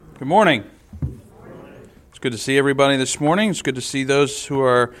Good morning. It's good to see everybody this morning. It's good to see those who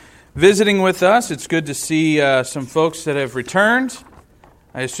are visiting with us. It's good to see some folks that have returned.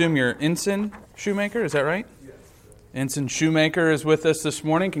 I assume you're Ensign Shoemaker, is that right? Yes. Ensign Shoemaker is with us this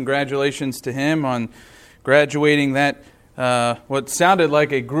morning. Congratulations to him on graduating that, what sounded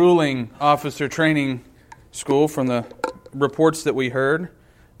like a grueling officer training school from the reports that we heard.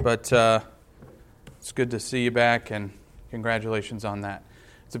 But it's good to see you back, and congratulations on that.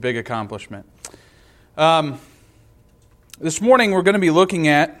 It's a big accomplishment. This morning we're going to be looking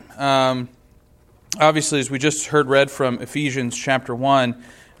at, obviously as we just heard read from Ephesians chapter 1,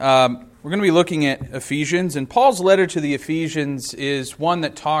 we're going to be looking at Ephesians. And Paul's letter to the Ephesians is one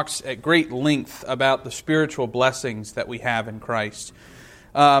that talks at great length about the spiritual blessings that we have in Christ.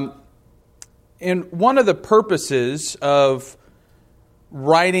 And one of the purposes of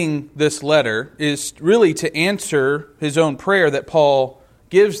writing this letter is really to answer his own prayer that Paul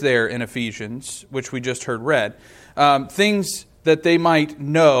gives there in Ephesians, which we just heard read. Things that they might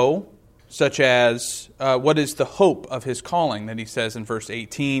know, such as what is the hope of his calling that he says in verse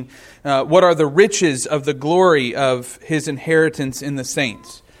 18. What are the riches of the glory of his inheritance in the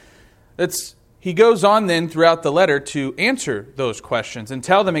saints? He goes on then throughout the letter to answer those questions and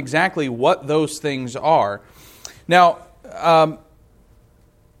tell them exactly what those things are. Now,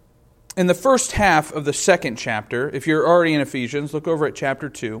 in the first half of the second chapter, if you're already in Ephesians, look over at chapter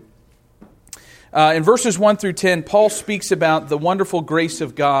 2. In verses 1 through 10, Paul speaks about the wonderful grace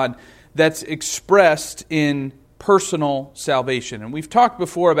of God that's expressed in personal salvation. And we've talked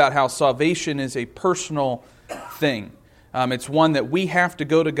before about how salvation is a personal thing. It's one that we have to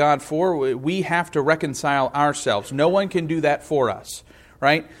go to God for. We have to reconcile ourselves. No one can do that for us,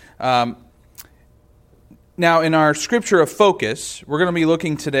 right? Now, in our scripture of focus, we're going to be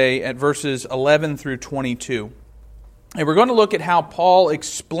looking today at verses 11 through 22. And we're going to look at how Paul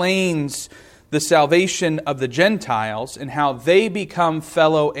explains the salvation of the Gentiles and how they become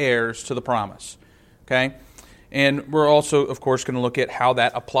fellow heirs to the promise. Okay? And we're also, of course, going to look at how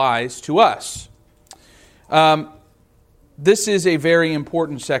that applies to us. This is a very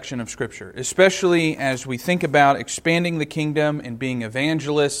important section of Scripture, especially as we think about expanding the kingdom and being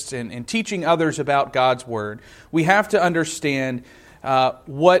evangelists and teaching others about God's Word. We have to understand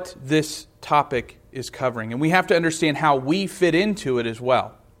what this topic is covering, and we have to understand how we fit into it as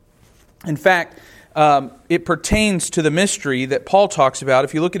well. In fact, it pertains to the mystery that Paul talks about.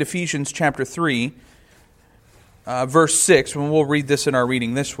 If you look at Ephesians chapter 3, verse 6, and we'll read this in our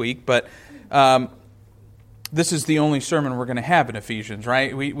reading this week, but this is the only sermon we're going to have in Ephesians,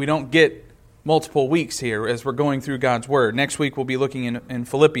 right? We don't get multiple weeks here as we're going through God's Word. Next week we'll be looking in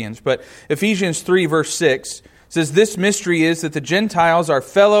Philippians. But Ephesians 3 verse 6 says, "This mystery is that the Gentiles are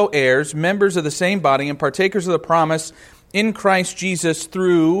fellow heirs, members of the same body, and partakers of the promise in Christ Jesus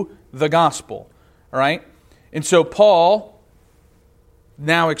through the gospel." All right? And so Paul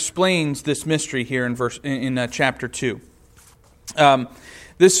now explains this mystery here in chapter 2.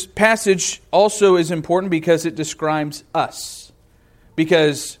 This passage also is important because it describes us.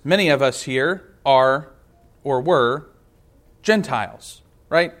 Because many of us here are or were Gentiles,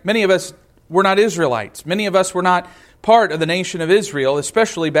 right? Many of us were not Israelites. Many of us were not part of the nation of Israel,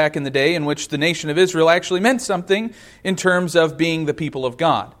 especially back in the day in which the nation of Israel actually meant something in terms of being the people of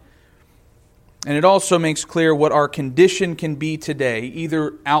God. And it also makes clear what our condition can be today,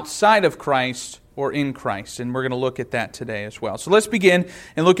 either outside of Christ or in Christ. And we're going to look at that today as well. So let's begin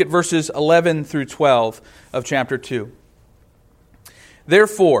and look at verses 11 through 12 of chapter 2.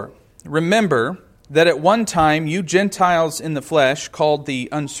 "Therefore, remember that at one time you Gentiles in the flesh, called the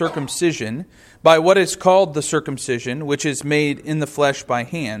uncircumcision, by what is called the circumcision, which is made in the flesh by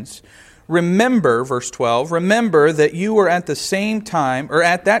hands. Remember," verse 12, "remember that you were at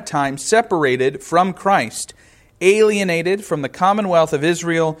that time separated from Christ, alienated from the commonwealth of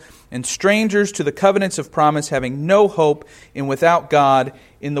Israel, and strangers to the covenants of promise, having no hope and without God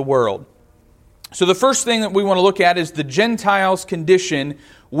in the world." So the first thing that we want to look at is the Gentiles' condition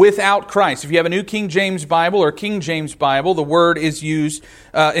without Christ. If you have a New King James Bible or King James Bible, the word is used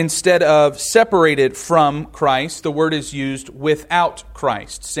instead of separated from Christ, the word is used without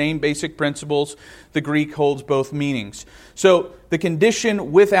Christ. Same basic principles. The Greek holds both meanings. So the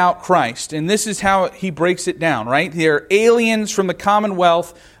condition without Christ, and this is how he breaks it down, right? They are aliens from the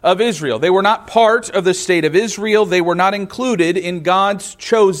commonwealth of Israel. They were not part of the state of Israel. They were not included in God's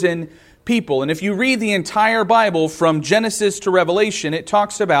chosen people. And if you read the entire Bible from Genesis to Revelation, it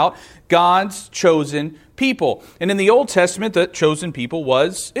talks about God's chosen people. And in the Old Testament, the chosen people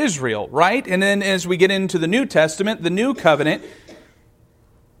was Israel, right? And then as we get into the New Testament, the New Covenant,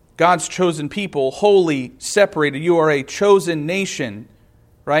 God's chosen people, holy, separated. You are a chosen nation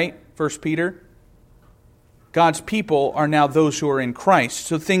right? 1 Peter. God's people are now those who are in Christ.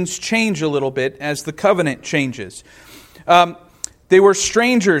 So things change a little bit as the covenant changes. They were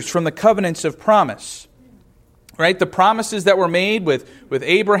strangers from the covenants of promise. Right? The promises that were made with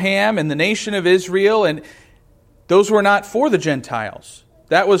Abraham and the nation of Israel, and those were not for the Gentiles.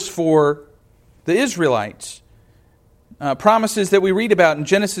 That was for the Israelites. Promises that we read about in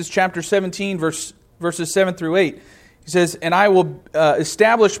Genesis chapter 17, verses 7 through 8. He says, "And I will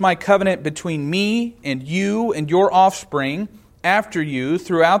establish my covenant between me and you and your offspring after you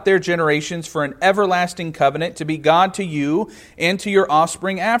throughout their generations for an everlasting covenant to be God to you and to your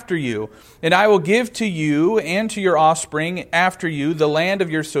offspring after you. And I will give to you and to your offspring after you the land of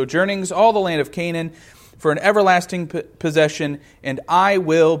your sojournings, all the land of Canaan, for an everlasting possession, and I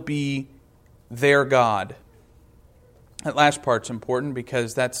will be their God." That last part's important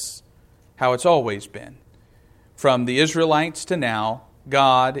because that's how it's always been. From the Israelites to now,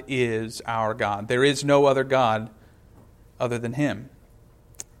 God is our God. There is no other God other than Him.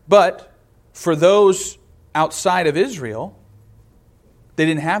 But for those outside of Israel, they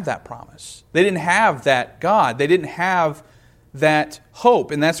didn't have that promise. They didn't have that God. They didn't have that hope.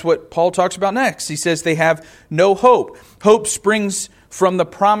 And that's what Paul talks about next. He says they have no hope. Hope springs from the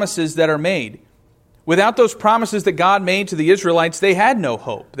promises that are made. Without those promises that God made to the Israelites, they had no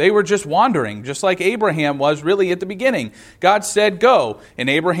hope. They were just wandering, just like Abraham was really at the beginning. God said, "Go," and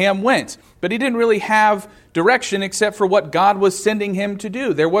Abraham went. But he didn't really have direction except for what God was sending him to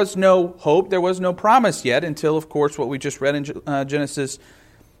do. There was no hope, there was no promise yet until, of course, what we just read in Genesis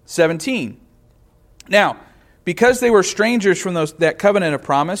 17. Now, because they were strangers from that covenant of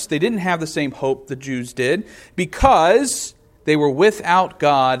promise, they didn't have the same hope the Jews did because they were without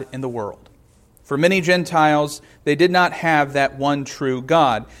God in the world. For many Gentiles, they did not have that one true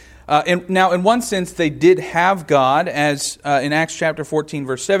God. Now, in one sense, they did have God, as in Acts chapter 14,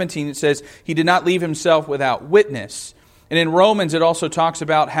 verse 17, it says, "He did not leave himself without witness." And in Romans, it also talks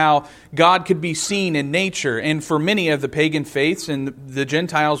about how God could be seen in nature. And for many of the pagan faiths, and the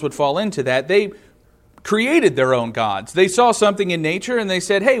Gentiles would fall into that, they created their own gods. They saw something in nature and they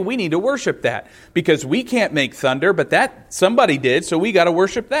said, "Hey, we need to worship that because we can't make thunder, but that somebody did, so we got to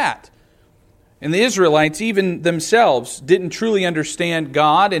worship that." And the Israelites, even themselves, didn't truly understand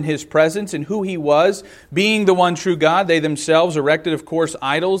God and His presence and who He was, being the one true God. They themselves erected, of course,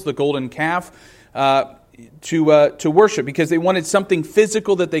 idols, the golden calf, to worship because they wanted something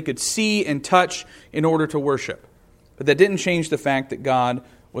physical that they could see and touch in order to worship. But that didn't change the fact that God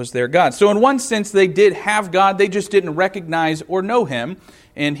was their God. So in one sense, they did have God, they just didn't recognize or know Him,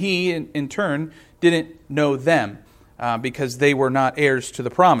 and He, in turn, didn't know them because they were not heirs to the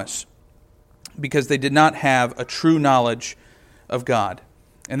promise, because they did not have a true knowledge of God.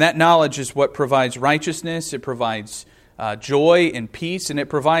 And that knowledge is what provides righteousness, it provides joy and peace, and it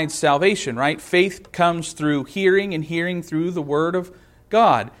provides salvation, right? Faith comes through hearing, and hearing through the Word of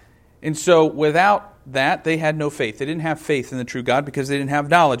God. And so without that, they had no faith. They didn't have faith in the true God because they didn't have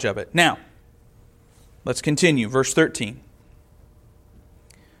knowledge of it. Now, let's continue. Verse 13.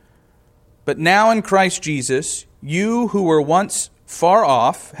 "But now in Christ Jesus, you who were once far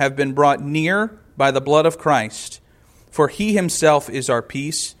off have been brought near by the blood of Christ. For He Himself is our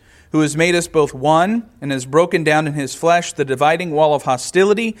peace, who has made us both one and has broken down in His flesh the dividing wall of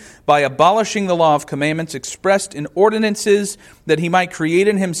hostility by abolishing the law of commandments expressed in ordinances, that He might create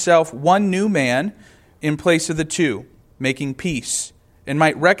in Himself one new man in place of the two, making peace, and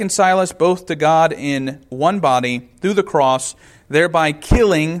might reconcile us both to God in one body through the cross, thereby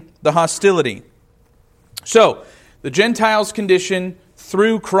killing the hostility." So, the Gentiles' condition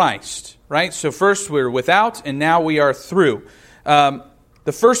through Christ, right? So first we're without, and now we are through.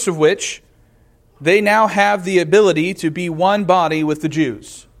 The first of which, they now have the ability to be one body with the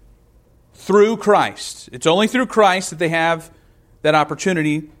Jews. Through Christ. It's only through Christ that they have that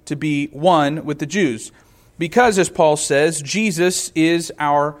opportunity to be one with the Jews. Because, as Paul says, Jesus is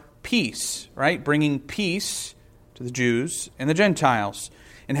our peace, right? Bringing peace to the Jews and the Gentiles.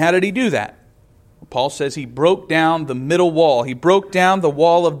 And how did He do that? Paul says He broke down the middle wall. He broke down the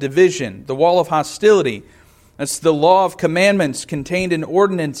wall of division, the wall of hostility. That's the law of commandments contained in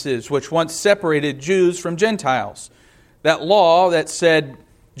ordinances which once separated Jews from Gentiles. That law that said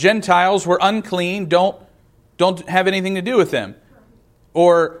Gentiles were unclean, don't have anything to do with them.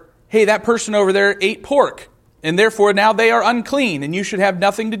 Or, hey, that person over there ate pork, and therefore now they are unclean, and you should have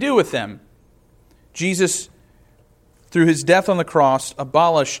nothing to do with them. Jesus, through His death on the cross,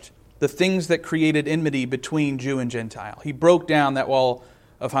 abolished the things that created enmity between Jew and Gentile. He broke down that wall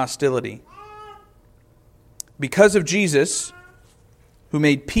of hostility. Because of Jesus, who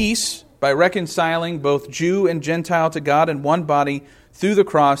made peace by reconciling both Jew and Gentile to God in one body through the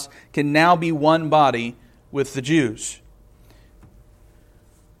cross can now be one body with the Jews.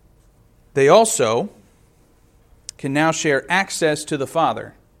 They also can now share access to the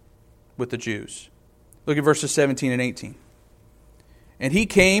Father with the Jews. Look at verses 17 and 18. And he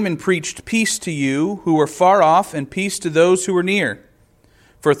came and preached peace to you who were far off and peace to those who were near.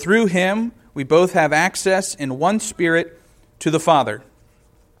 For through him we both have access in one Spirit to the Father.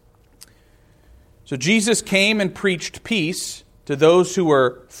 So Jesus came and preached peace to those who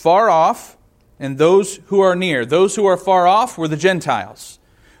were far off and those who are near. Those who are far off were the Gentiles.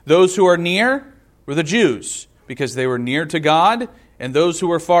 Those who are near were the Jews, because they were near to God, and those who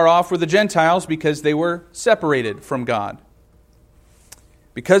were far off were the Gentiles, because they were separated from God.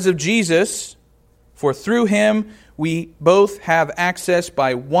 Because of Jesus, for through him we both have access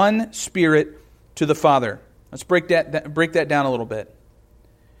by one Spirit to the Father. Let's break that down a little bit.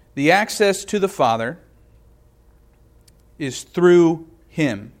 The access to the Father is through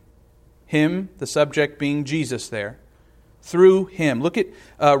him. Him, the subject being Jesus there. Through him. Look at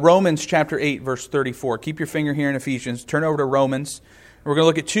Romans chapter 8, verse 34. Keep your finger here in Ephesians. Turn over to Romans. We're going to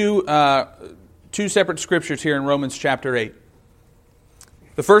look at two separate scriptures here in Romans chapter 8.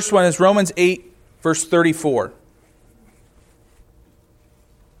 The first one is Romans 8, verse 34.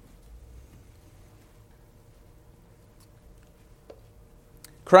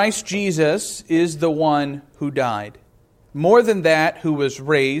 Christ Jesus is the one who died. More than that, who was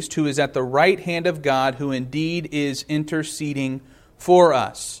raised, who is at the right hand of God, who indeed is interceding for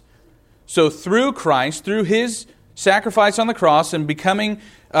us. So through Christ, through his sacrifice on the cross and becoming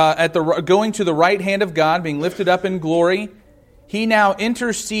going to the right hand of God, being lifted up in glory, he now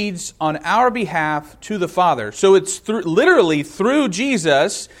intercedes on our behalf to the Father. So it's literally through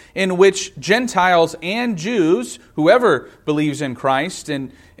Jesus in which Gentiles and Jews, whoever believes in Christ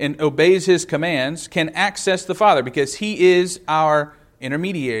and obeys his commands, can access the Father, because he is our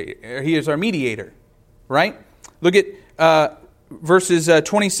intermediary. He is our mediator, right? Look at verses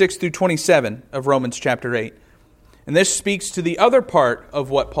 26 through 27 of Romans chapter 8. And this speaks to the other part of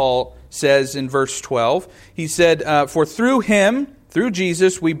what Paul says in verse 12. He said, for through him, through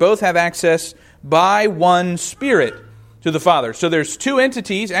Jesus, we both have access by one Spirit to the Father. So there's two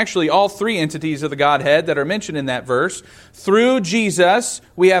entities, actually all three entities of the Godhead that are mentioned in that verse. Through Jesus,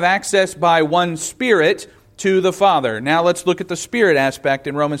 we have access by one Spirit to the Father. Now let's look at the Spirit aspect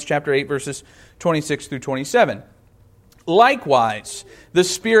in Romans chapter 8, verses 26 through 27. Likewise, the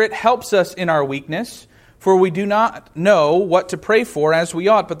Spirit helps us in our weakness, for we do not know what to pray for as we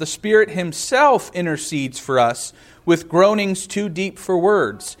ought, but the Spirit himself intercedes for us with groanings too deep for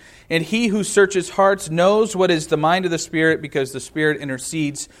words. And he who searches hearts knows what is the mind of the Spirit, because the Spirit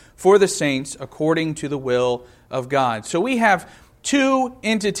intercedes for the saints according to the will of God. So we have two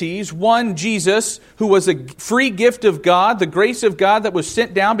entities. One, Jesus, who was a free gift of God, the grace of God that was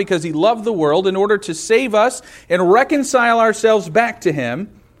sent down because he loved the world in order to save us and reconcile ourselves back to him.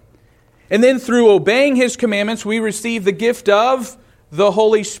 And then through obeying his commandments, we receive the gift of the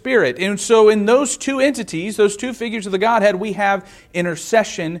Holy Spirit. And so in those two entities, those two figures of the Godhead, we have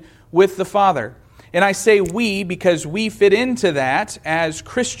intercession with the Father. And I say we because we fit into that as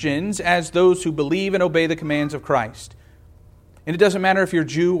Christians, as those who believe and obey the commands of Christ. And it doesn't matter if you're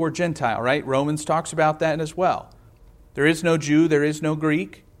Jew or Gentile, right? Romans talks about that as well. There is no Jew, there is no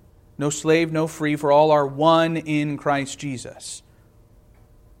Greek, no slave, no free, for all are one in Christ Jesus.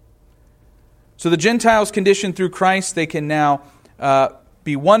 So the Gentiles conditioned through Christ, they can now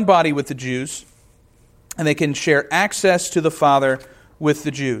be one body with the Jews, and they can share access to the Father with the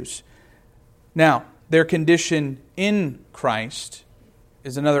Jews. Now, their condition in Christ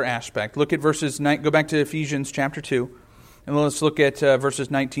is another aspect. Look at verses 9. Go back to Ephesians chapter 2, and let's look at verses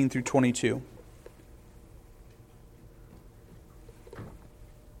 19 through 22.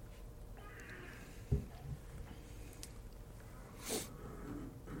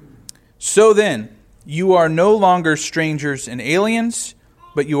 So then, you are no longer strangers and aliens,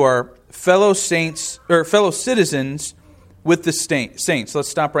 but you are fellow saints or fellow citizens with the saints. Let's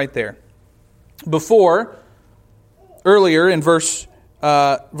stop right there. Earlier in verse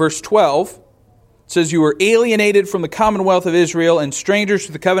 12, it says you were alienated from the commonwealth of Israel and strangers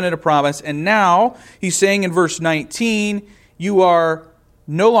to the covenant of promise. And now he's saying in verse 19, you are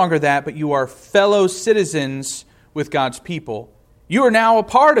no longer that, but you are fellow citizens with God's people. You are now a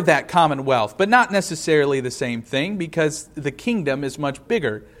part of that commonwealth, but not necessarily the same thing, because the kingdom is much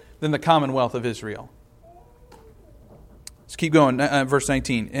bigger than the commonwealth of Israel. Let's keep going, verse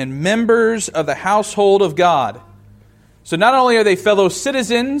 19. And members of the household of God. So not only are they fellow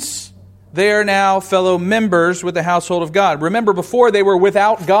citizens, they are now fellow members with the household of God. Remember, before they were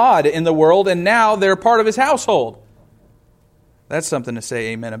without God in the world, and now they're part of his household. That's something to say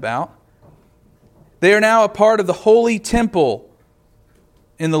amen about. They are now a part of the holy temple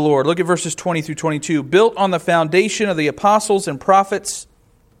in the Lord. Look at verses 20 through 22. Built on the foundation of the apostles and prophets,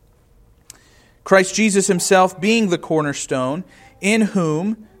 Christ Jesus himself being the cornerstone, in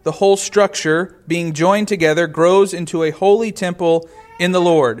whom the whole structure, being joined together, grows into a holy temple in the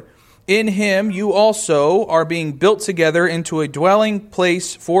Lord. In him you also are being built together into a dwelling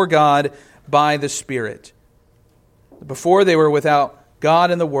place for God by the Spirit. Before they were without God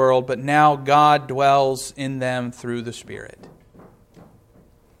in the world, but now God dwells in them through the Spirit.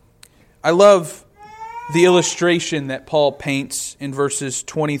 I love the illustration that Paul paints in verses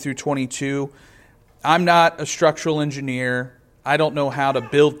 20 through 22. I'm not a structural engineer. I don't know how to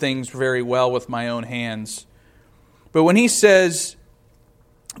build things very well with my own hands. But when he says,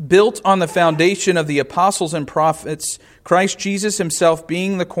 built on the foundation of the apostles and prophets, Christ Jesus himself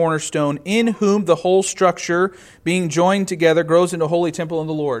being the cornerstone, in whom the whole structure, being joined together, grows into a holy temple in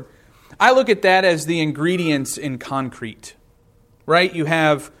the Lord. I look at that as the ingredients in concrete, right? You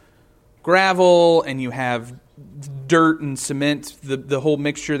have gravel and you have dirt and cement, the whole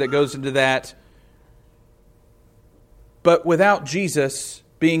mixture that goes into that. But without Jesus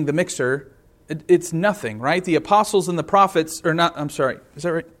being the mixer, it's nothing, right? The apostles and the prophets, is that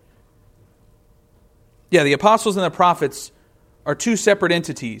right? Yeah, the apostles and the prophets are two separate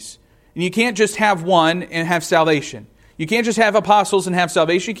entities. And you can't just have one and have salvation. You can't just have apostles and have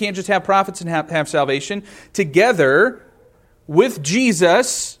salvation. You can't just have prophets and have salvation. Together with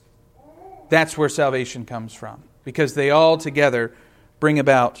Jesus, that's where salvation comes from. Because they all together bring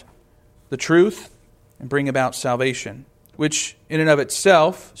about the truth and bring about salvation, which in and of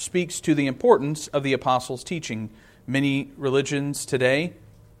itself speaks to the importance of the apostles' teaching. Many religions today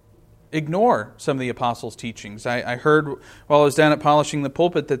ignore some of the apostles' teachings. I heard while I was down at Polishing the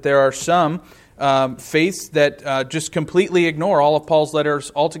Pulpit that there are some faiths that just completely ignore all of Paul's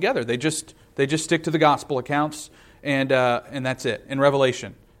letters altogether. They just stick to the gospel accounts and that's it. In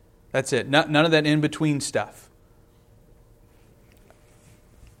Revelation, that's it. None of that in-between stuff.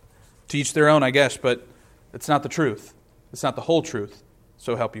 To each their own, I guess, but it's not the truth. It's not the whole truth.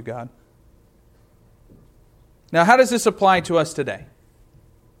 So help you God. Now, how does this apply to us today?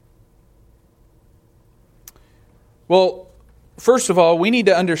 Well, first of all, we need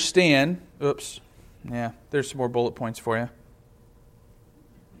to understand... there's some more bullet points for you.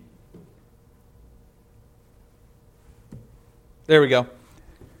 There we go.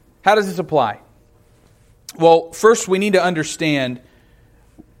 How does this apply? Well, first we need to understand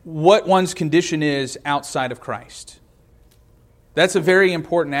what one's condition is outside of Christ. That's a very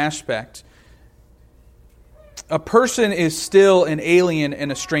important aspect. A person is still an alien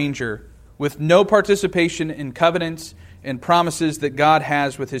and a stranger with no participation in covenants and promises that God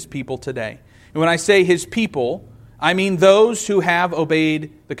has with His people today. And when I say His people, I mean those who have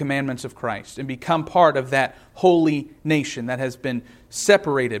obeyed the commandments of Christ and become part of that holy nation that has been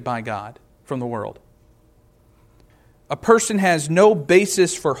separated by God from the world. A person has no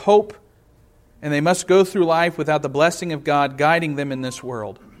basis for hope, and they must go through life without the blessing of God guiding them in this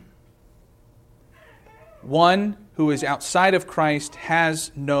world. One who is outside of Christ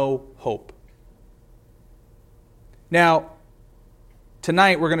has no hope. Now,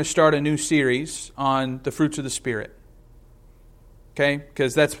 tonight we're going to start a new series on the fruits of the Spirit. Okay?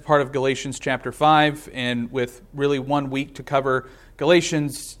 Because that's part of Galatians chapter 5, and with really 1 week to cover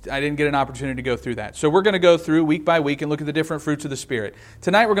Galatians, I didn't get an opportunity to go through that. So we're going to go through week by week and look at the different fruits of the Spirit.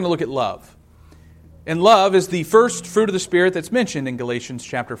 Tonight we're going to look at love. And love is the first fruit of the Spirit that's mentioned in Galatians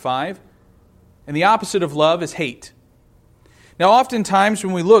chapter 5. And the opposite of love is hate. Now, oftentimes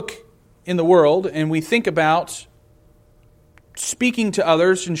when we look in the world and we think about speaking to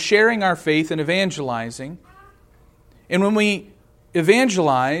others and sharing our faith and evangelizing, and when we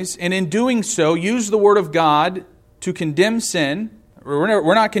evangelize and in doing so use the Word of God to condemn sin,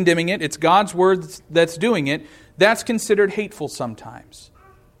 we're not condemning it, it's God's Word that's doing it, that's considered hateful sometimes.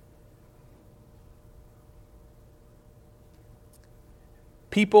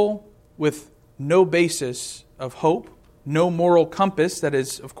 People with no basis of hope, no moral compass, that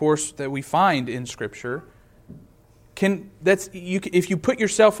is, of course, that we find in Scripture, if you put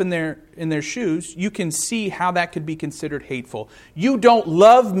yourself in their shoes, you can see how that could be considered hateful. You don't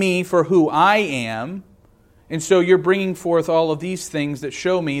love me for who I am, and so you're bringing forth all of these things that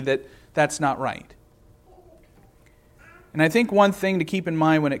show me that that's not right. And I think one thing to keep in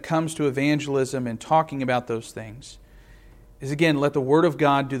mind when it comes to evangelism and talking about those things is, again, let the Word of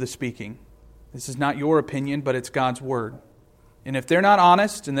God do the speaking. This is not your opinion, but it's God's Word. And if they're not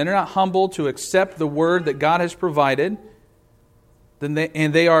honest and they're not humble to accept the Word that God has provided, then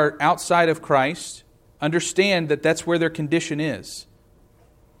they are outside of Christ, understand that that's where their condition is.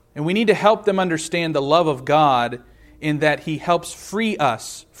 And we need to help them understand the love of God in that He helps free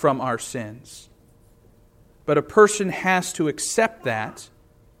us from our sins. But a person has to accept that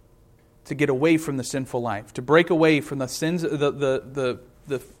to get away from the sinful life, to break away from the sins, the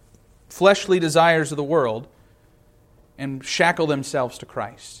fleshly desires of the world, and shackle themselves to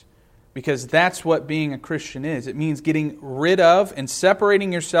Christ. Because that's what being a Christian is. It means getting rid of and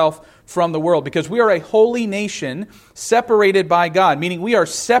separating yourself from the world. Because we are a holy nation separated by God, meaning we are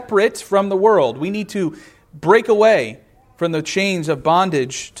separate from the world. We need to break away from the chains of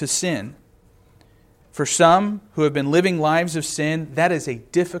bondage to sin. For some who have been living lives of sin, that is a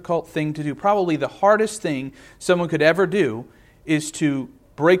difficult thing to do. Probably the hardest thing someone could ever do is to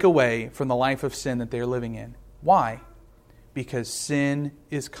break away from the life of sin that they're living in. Why? Because sin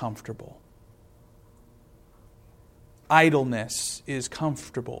is comfortable. Idleness is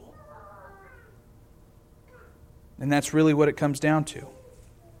comfortable. And that's really what it comes down to.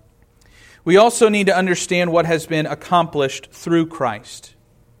 We also need to understand what has been accomplished through Christ.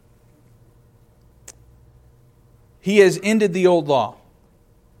 He has ended the old law.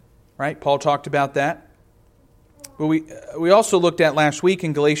 Right? Paul talked about that. But we also looked at last week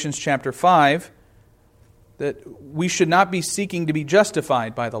in Galatians chapter 5 that we should not be seeking to be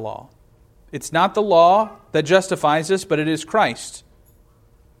justified by the law. It's not the law that justifies us, but it is Christ.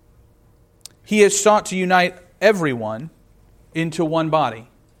 He has sought to unite everyone into one body.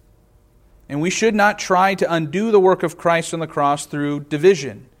 And we should not try to undo the work of Christ on the cross through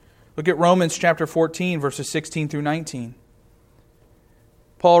division. Look at Romans chapter 14, verses 16 through 19.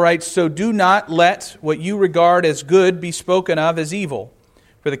 Paul writes, "So do not let what you regard as good be spoken of as evil.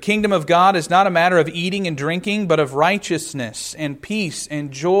 For the kingdom of God is not a matter of eating and drinking, but of righteousness and peace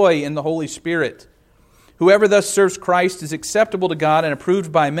and joy in the Holy Spirit. Whoever thus serves Christ is acceptable to God and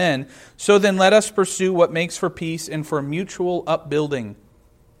approved by men. So then let us pursue what makes for peace and for mutual upbuilding."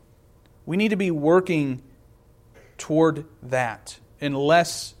 We need to be working toward that and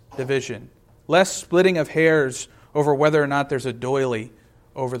less division, less splitting of hairs over whether or not there's a doily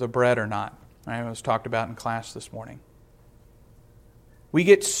over the bread or not. It was talked about in class this morning. We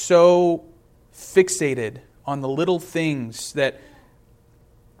get so fixated on the little things that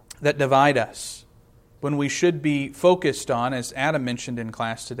divide us when we should be focused on, as Adam mentioned in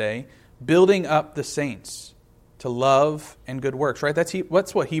class today, building up the saints to love and good works. Right? That's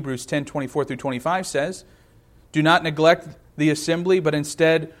what Hebrews 10:24 through 25 says. Do not neglect the assembly, but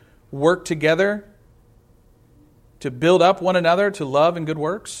instead work together to build up one another to love and good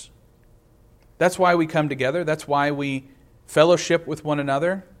works. That's why we come together. That's why we fellowship with one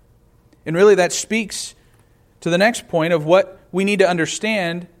another. And really that speaks to the next point of what we need to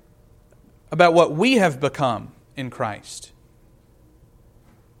understand about what we have become in Christ.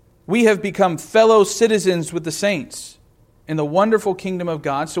 We have become fellow citizens with the saints in the wonderful kingdom of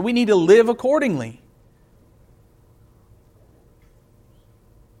God, so we need to live accordingly.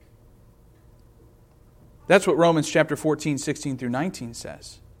 That's what Romans chapter 14, 16 through 19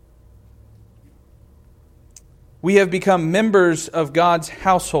 says. We have become members of God's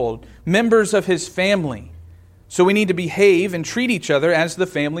household, members of His family. So we need to behave and treat each other as the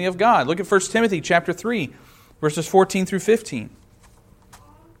family of God. Look at 1 Timothy chapter 3, verses 14 through 15.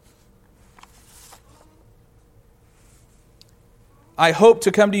 I hope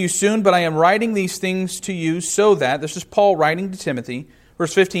to come to you soon, but I am writing these things to you so that, this is Paul writing to Timothy,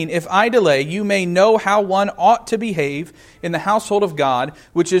 verse 15, if I delay, you may know how one ought to behave in the household of God,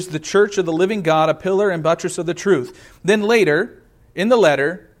 which is the church of the living God, a pillar and buttress of the truth. Then later, in the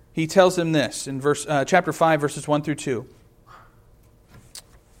letter, he tells them this in chapter 5, verses 1 through 2.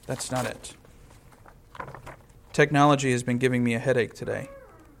 That's not it. Technology has been giving me a headache today.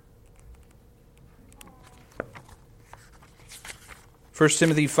 1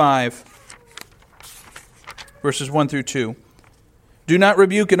 Timothy 5, verses 1 through 2. Do not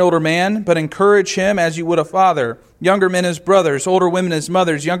rebuke an older man, but encourage him as you would a father. Younger men as brothers, older women as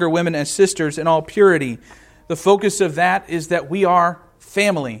mothers, younger women as sisters, in all purity. The focus of that is that we are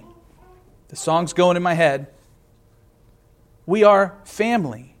family. The song's going in my head. We are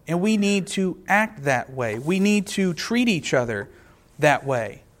family, and we need to act that way. We need to treat each other that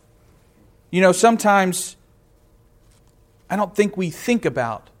way. You know, sometimes I don't think we think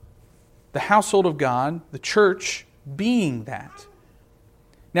about the household of God, the church, being that.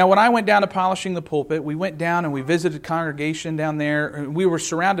 Now, when I went down to Polishing the Pulpit, we went down and we visited a congregation down there. We were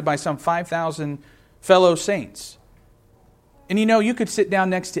surrounded by some 5,000 fellow saints. And you know, you could sit down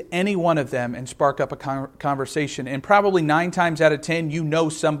next to any one of them and spark up a conversation. And probably 9 times out of 10, you know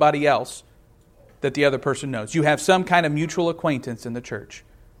somebody else that the other person knows. You have some kind of mutual acquaintance in the church.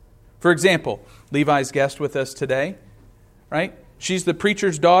 For example, Levi's guest with us today, right? She's the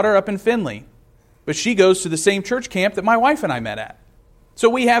preacher's daughter up in Findlay, but she goes to the same church camp that my wife and I met at. So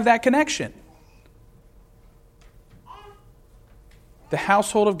we have that connection. The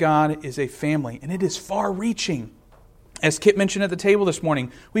household of God is a family, and it is far-reaching. As Kip mentioned at the table this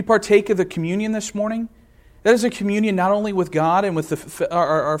morning, we partake of the communion this morning. That is a communion not only with God and with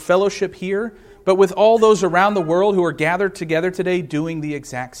our fellowship here, but with all those around the world who are gathered together today doing the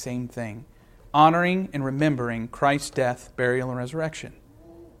exact same thing, honoring and remembering Christ's death, burial, and resurrection.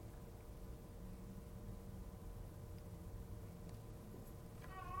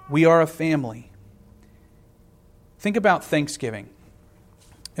 We are a family. Think about Thanksgiving.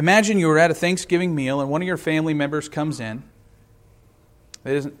 Imagine you were at a Thanksgiving meal and one of your family members comes in.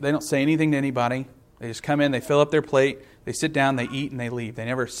 They don't say anything to anybody. They just come in, they fill up their plate, they sit down, they eat, and they leave. They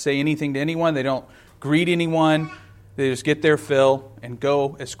never say anything to anyone. They don't greet anyone. They just get their fill and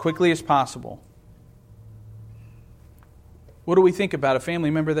go as quickly as possible. What do we think about a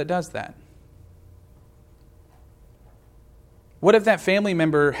family member that does that? What if that family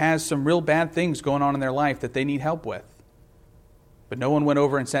member has some real bad things going on in their life that they need help with? But no one went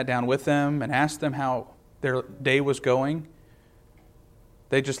over and sat down with them and asked them how their day was going.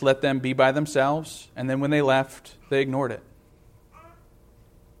 They just let them be by themselves, and then when they left, they ignored it.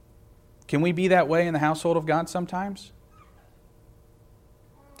 Can we be that way in the household of God sometimes?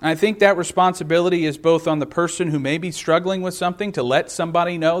 I think that responsibility is both on the person who may be struggling with something to let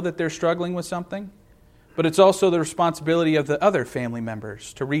somebody know that they're struggling with something, but it's also the responsibility of the other family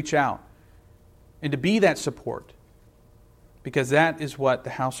members to reach out and to be that support, because that is what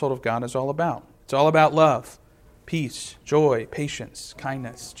the household of God is all about. It's all about love, peace, joy, patience,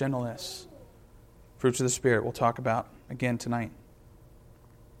 kindness, gentleness, fruits of the Spirit we'll talk about again tonight.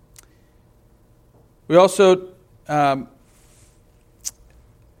 We also,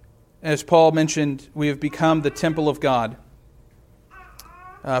 as Paul mentioned, we have become the temple of God.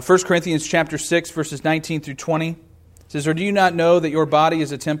 1 Corinthians chapter 6, verses 19 through 20 says, "Or do you not know that your body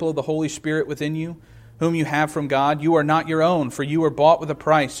is a temple of the Holy Spirit within you, whom you have from God? You are not your own, for you were bought with a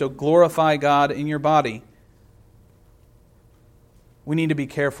price, so glorify God in your body." We need to be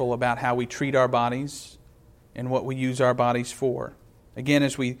careful about how we treat our bodies and what we use our bodies for. Again,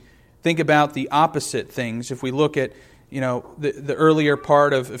 as we think about the opposite things, if we look at the earlier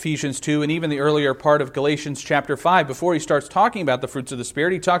part of Ephesians 2 and even the earlier part of Galatians chapter 5, before he starts talking about the fruits of the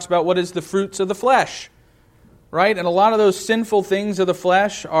Spirit, he talks about what is the fruits of the flesh, right? And a lot of those sinful things of the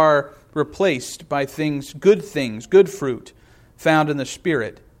flesh are replaced by things, good fruit found in the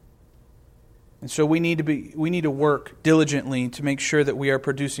Spirit. And so we need to work diligently to make sure that we are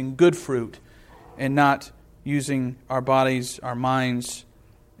producing good fruit and not using our bodies, our minds,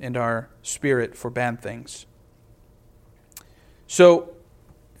 and our spirit for bad things. So,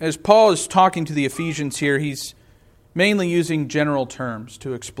 as Paul is talking to the Ephesians here, he's mainly using general terms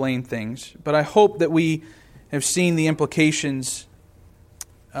to explain things. But I hope that we have seen the implications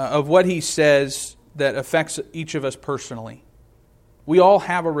of what he says that affects each of us personally. We all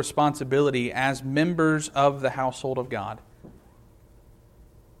have a responsibility as members of the household of God.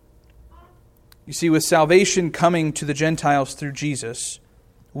 You see, with salvation coming to the Gentiles through Jesus,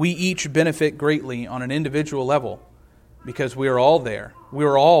 we each benefit greatly on an individual level because we are all there. We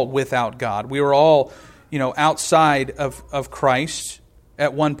are all without God. We are all, outside of Christ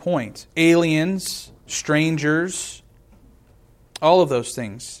at one point. Aliens, strangers, all of those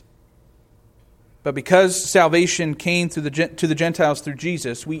things. But because salvation came to the Gentiles through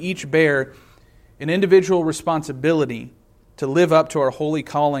Jesus, we each bear an individual responsibility to live up to our holy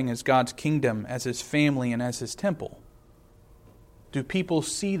calling as God's kingdom, as His family, and as His temple. Do people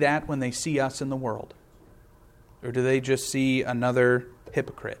see that when they see us in the world? Or do they just see another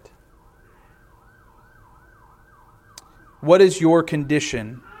hypocrite? What is your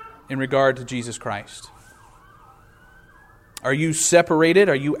condition in regard to Jesus Christ? Are you separated?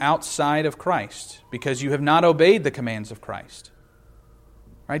 Are you outside of Christ because you have not obeyed the commands of Christ?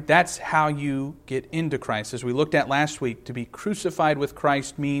 Right? That's how you get into Christ. As we looked at last week, to be crucified with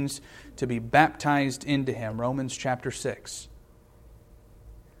Christ means to be baptized into Him. Romans chapter 6.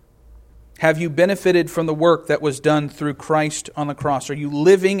 Have you benefited from the work that was done through Christ on the cross? Are you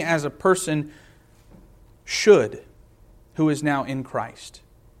living as a person should, who is now in Christ?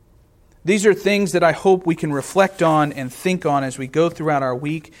 These are things that I hope we can reflect on and think on as we go throughout our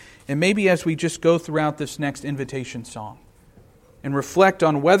week, and maybe as we just go throughout this next invitation song, and reflect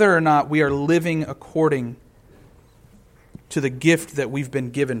on whether or not we are living according to the gift that we've been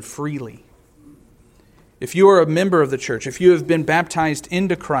given freely. If you are a member of the church, if you have been baptized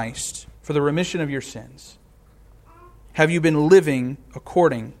into Christ for the remission of your sins, have you been living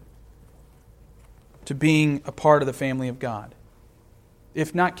according to being a part of the family of God?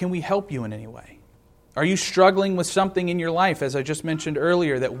 If not, can we help you in any way? Are you struggling with something in your life, as I just mentioned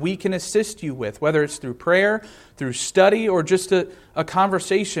earlier, that we can assist you with, whether it's through prayer, through study, or just a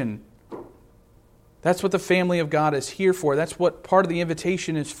conversation? That's what the family of God is here for. That's what part of the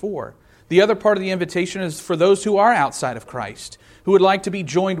invitation is for. The other part of the invitation is for those who are outside of Christ, who would like to be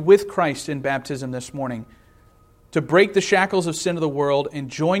joined with Christ in baptism this morning, to break the shackles of sin of the world and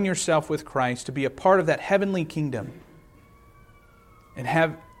join yourself with Christ, to be a part of that heavenly kingdom and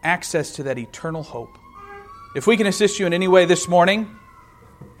have access to that eternal hope. If we can assist you in any way this morning,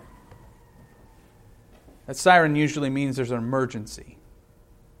 that siren usually means there's an emergency.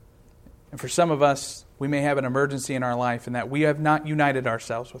 And for some of us, we may have an emergency in our life in that we have not united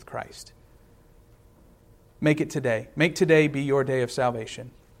ourselves with Christ. Make it today. Make today be your day of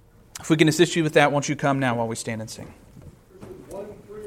salvation. If we can assist you with that, won't you come now while we stand and sing?